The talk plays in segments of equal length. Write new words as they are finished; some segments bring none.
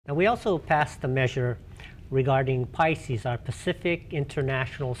And we also passed a measure regarding PISCES, our Pacific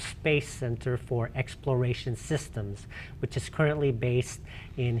International Space Center for Exploration Systems, which is currently based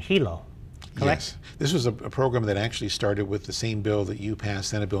in Hilo. Correct? Yes. This was a program that actually started with the same bill that you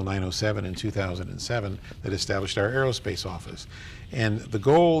passed, Senate Bill 907 in 2007, that established our aerospace office. And the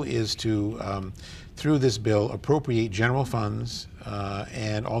goal is to, through this bill, appropriate general funds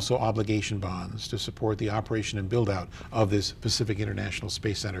and also obligation bonds to support the operation and build-out of this Pacific International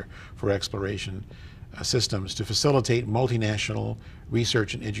Space Center for Exploration Systems to facilitate multinational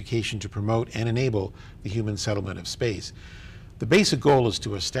research and education to promote and enable the human settlement of space. The basic goal is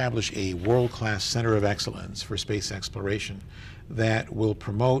to establish a world-class center of excellence for space exploration that will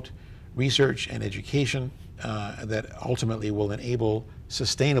promote research and education that ultimately will enable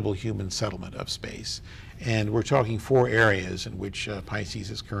sustainable human settlement of space. And we're talking 4 areas in which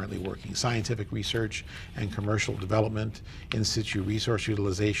PISCES is currently working: scientific research and commercial development, in situ resource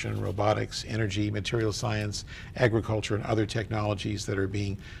utilization, robotics, energy, material science, agriculture, and other technologies that are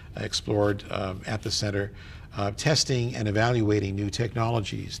being explored at the center. Testing and evaluating new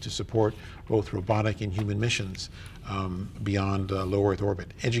technologies to support both robotic and human missions beyond low Earth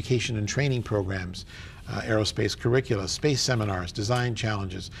orbit. Education and training programs, aerospace curricula, space seminars, design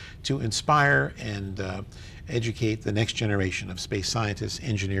challenges to inspire and educate the next generation of space scientists,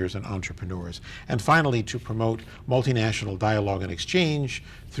 engineers, and entrepreneurs. And finally, to promote multinational dialogue and exchange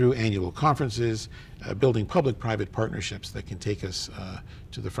through annual conferences, building public-private partnerships that can take us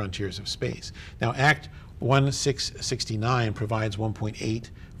to the frontiers of space. Now, Act 1669 provides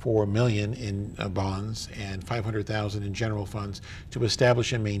 $1.84 million in bonds and $500,000 in general funds to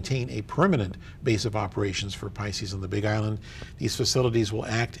establish and maintain a permanent base of operations for PISCES on the Big Island. These facilities will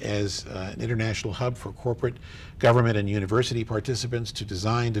act as an international hub for corporate, government, and university participants to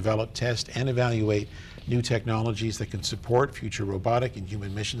design, develop, test, and evaluate new technologies that can support future robotic and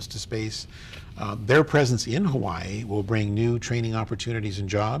human missions to space. Their presence in Hawaii will bring new training opportunities and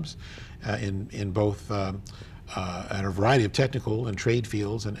jobs in both a variety of technical and trade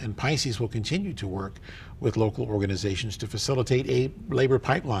fields, and PISCES will continue to work with local organizations to facilitate a labor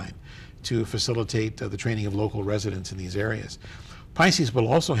pipeline to facilitate the training of local residents in these areas. PISCES will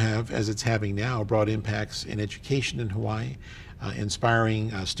also have, as it's having now, broad impacts in education in Hawaii,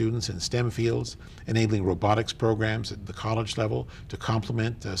 inspiring students in STEM fields, enabling robotics programs at the college level to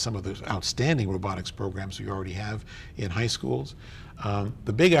complement some of those outstanding robotics programs we already have in high schools.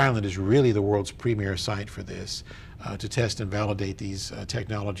 The Big Island is really the world's premier site for this, to test and validate these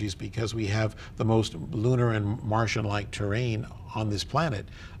technologies, because we have the most lunar and Martian-like terrain on this planet,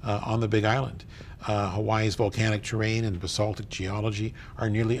 on the Big Island. Hawaii's volcanic terrain and basaltic geology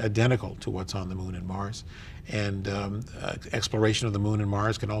are nearly identical to what's on the Moon and Mars. And exploration of the Moon and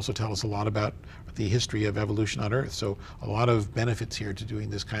Mars can also tell us a lot about the history of evolution on Earth. So a lot of benefits here to doing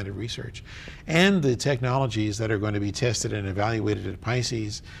this kind of research. And the technologies that are going to be tested and evaluated at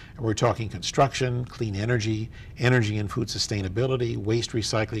PISCES, we're talking construction, clean energy, energy and food sustainability, waste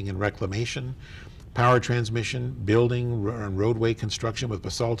recycling and reclamation, power transmission, building and roadway construction with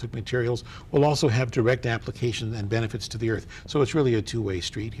basaltic materials will also have direct application and benefits to the Earth. So it's really a two-way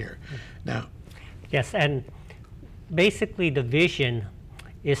street here. Now, yes, and basically the vision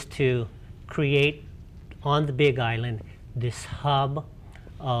is to create on the Big Island this hub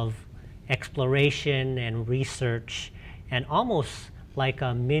of exploration and research, and almost like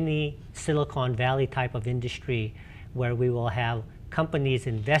a mini Silicon Valley type of industry where we will have companies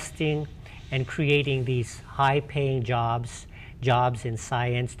investing and creating these high-paying jobs in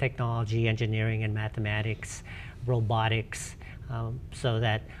science, technology, engineering, and mathematics, robotics, so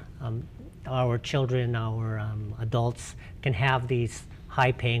that our children, our adults can have these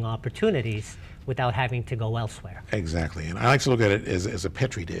high-paying opportunities without having to go elsewhere. Exactly, and I like to look at it as a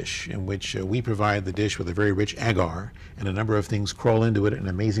Petri dish in which we provide the dish with a very rich agar, and a number of things crawl into it and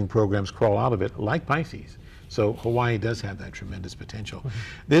amazing programs crawl out of it, like PISCES. So Hawaii does have that tremendous potential.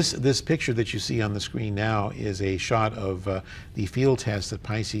 Mm-hmm. This picture that you see on the screen now is a shot of the field tests that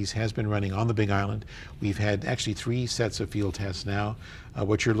PISCES has been running on the Big Island. We've had actually 3 sets of field tests now.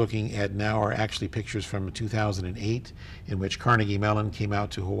 What you're looking at now are actually pictures from 2008, in which Carnegie Mellon came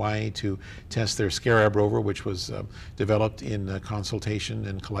out to Hawaii to test their Scarab rover, which was developed in consultation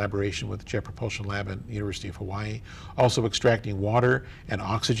and collaboration with the Jet Propulsion Lab at the University of Hawaii. Also extracting water and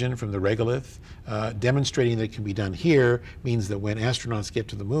oxygen from the regolith, demonstrating that it can be done here means that when astronauts get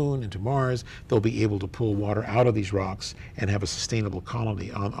to the Moon and to Mars, they'll be able to pull water out of these rocks and have a sustainable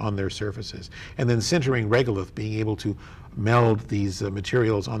colony on their surfaces. And then sintering regolith, being able to meld these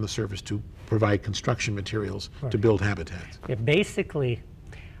materials on the surface to provide construction materials to build habitats. Yeah, basically,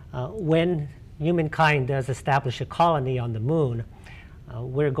 when humankind does establish a colony on the Moon,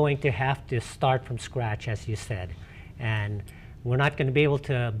 we're going to have to start from scratch, as you said. And we're not going to be able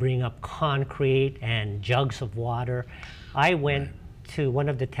to bring up concrete and jugs of water. I went to one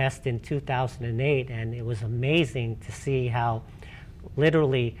of the tests in 2008, and it was amazing to see how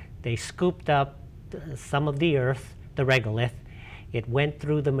literally they scooped up some of the earth, the regolith. It went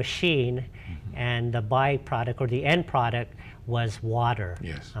through the machine, and the byproduct or the end product was water.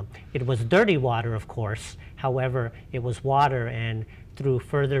 Yes. It was dirty water, of course. However, it was water, and through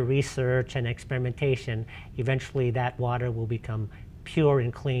further research and experimentation, eventually that water will become pure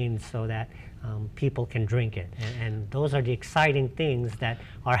and clean so that people can drink it. And those are the exciting things that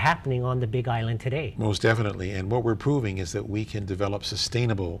are happening on the Big Island today. Most definitely. And what we're proving is that we can develop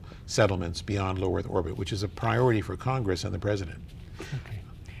sustainable settlements beyond low Earth orbit, which is a priority for Congress and the President. Okay.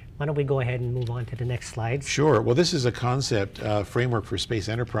 Why don't we go ahead and move on to the next slides? Sure. Well, this is a concept framework for space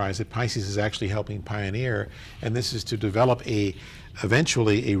enterprise that PISCES is actually helping pioneer, and this is to develop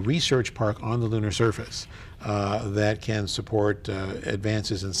eventually a research park on the lunar surface that can support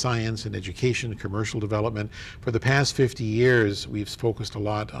advances in science and education, commercial development. For the past 50 years, we've focused a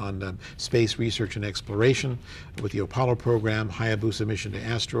lot on space research and exploration with the Apollo program, Hayabusa mission to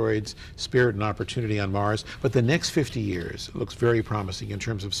asteroids, Spirit and Opportunity on Mars. But the next 50 years looks very promising in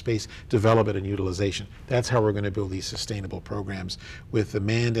terms of space development and utilization. That's how we're going to build these sustainable programs with the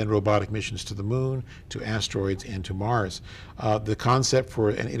manned and robotic missions to the moon, to asteroids, and to Mars. The concept for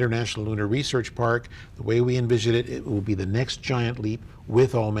an international lunar research park, the way we envision it, it will be the next giant leap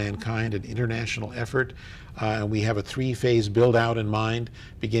with all mankind, an international effort. And we have a three-phase build-out in mind,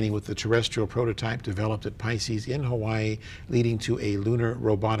 beginning with the terrestrial prototype developed at PISCES in Hawaii, leading to a lunar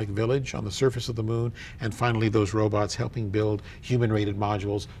robotic village on the surface of the moon, and finally those robots helping build human-rated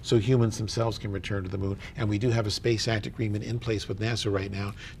modules so humans themselves can return to the moon. And we do have a Space Act agreement in place with NASA right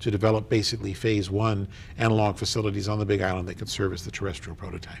now to develop basically phase 1 analog facilities on the Big Island that could serve as the terrestrial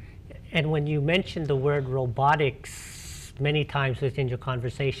prototype. And when you mentioned the word robotics many times within your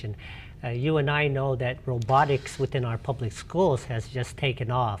conversation, you and I know that robotics within our public schools has just taken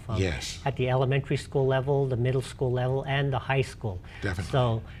off. Yes. At the elementary school level, the middle school level, and the high school. Definitely.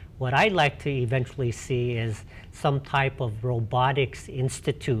 So what I'd like to eventually see is some type of robotics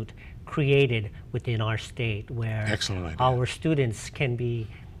institute created within our state where Excellent idea. our students can be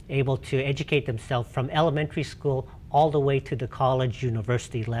able to educate themselves from elementary school all the way to the college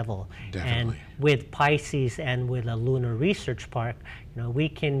university level. Definitely. And with PISCES and with a lunar research park, we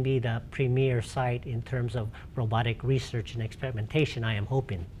can be the premier site in terms of robotic research and experimentation, I am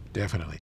hoping. Definitely.